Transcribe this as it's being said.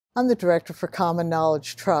I'm the Director for Common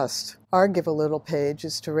Knowledge Trust. Our Give a Little page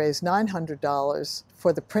is to raise $900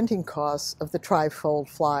 for the printing costs of the trifold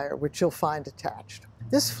flyer, which you'll find attached.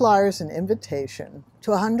 This flyer is an invitation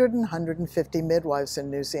to 100 and 150 midwives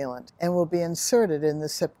in New Zealand and will be inserted in the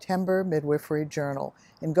September Midwifery Journal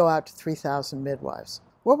and go out to 3,000 midwives.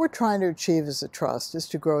 What we're trying to achieve as a trust is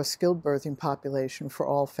to grow a skilled birthing population for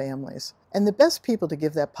all families. And the best people to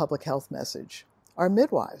give that public health message are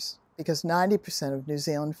midwives, because 90% of New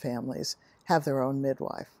Zealand families have their own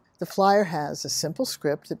midwife. The flyer has a simple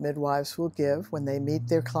script that midwives will give when they meet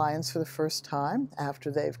their clients for the first time after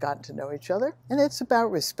they've gotten to know each other. And it's about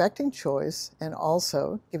respecting choice and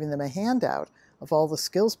also giving them a handout of all the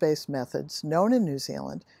skills-based methods known in New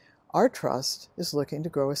Zealand. Our trust is looking to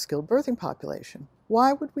grow a skilled birthing population.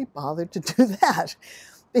 Why would we bother to do that?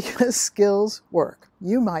 Because skills work.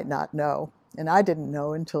 You might not know, and I didn't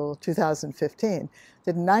know until 2015,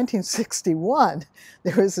 that in 1961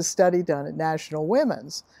 there was a study done at National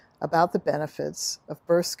Women's about the benefits of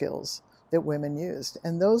birth skills that women used,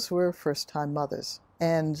 and those were first-time mothers.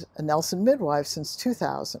 And a Nelson midwife since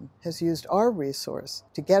 2000 has used our resource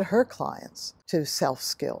to get her clients to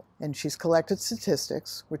self-skill, and she's collected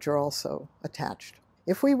statistics, which are also attached.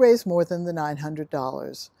 If we raise more than the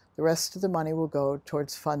 $900, the rest of the money will go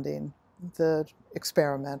towards funding the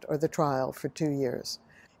experiment or the trial for 2 years.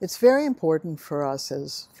 It's very important for us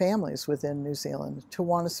as families within New Zealand to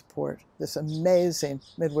want to support this amazing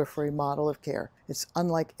midwifery model of care. It's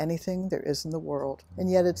unlike anything there is in the world, and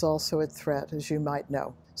yet it's also a threat, as you might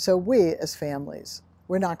know. So we, as families,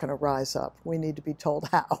 we're not going to rise up. We need to be told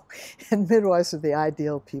how, and midwives are the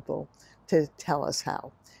ideal people to tell us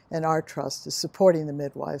how. And our trust is supporting the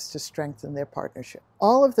midwives to strengthen their partnership.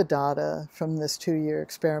 All of the data from this 2-year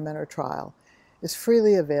experiment or trial is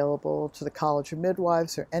freely available to the College of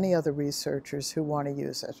Midwives or any other researchers who want to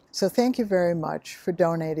use it. So thank you very much for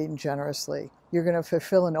donating generously. You're going to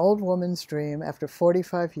fulfill an old woman's dream after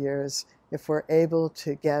 45 years if we're able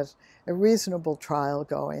to get a reasonable trial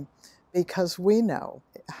going, because we know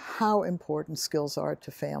how important skills are to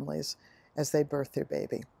families as they birth their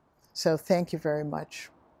baby. So thank you very much.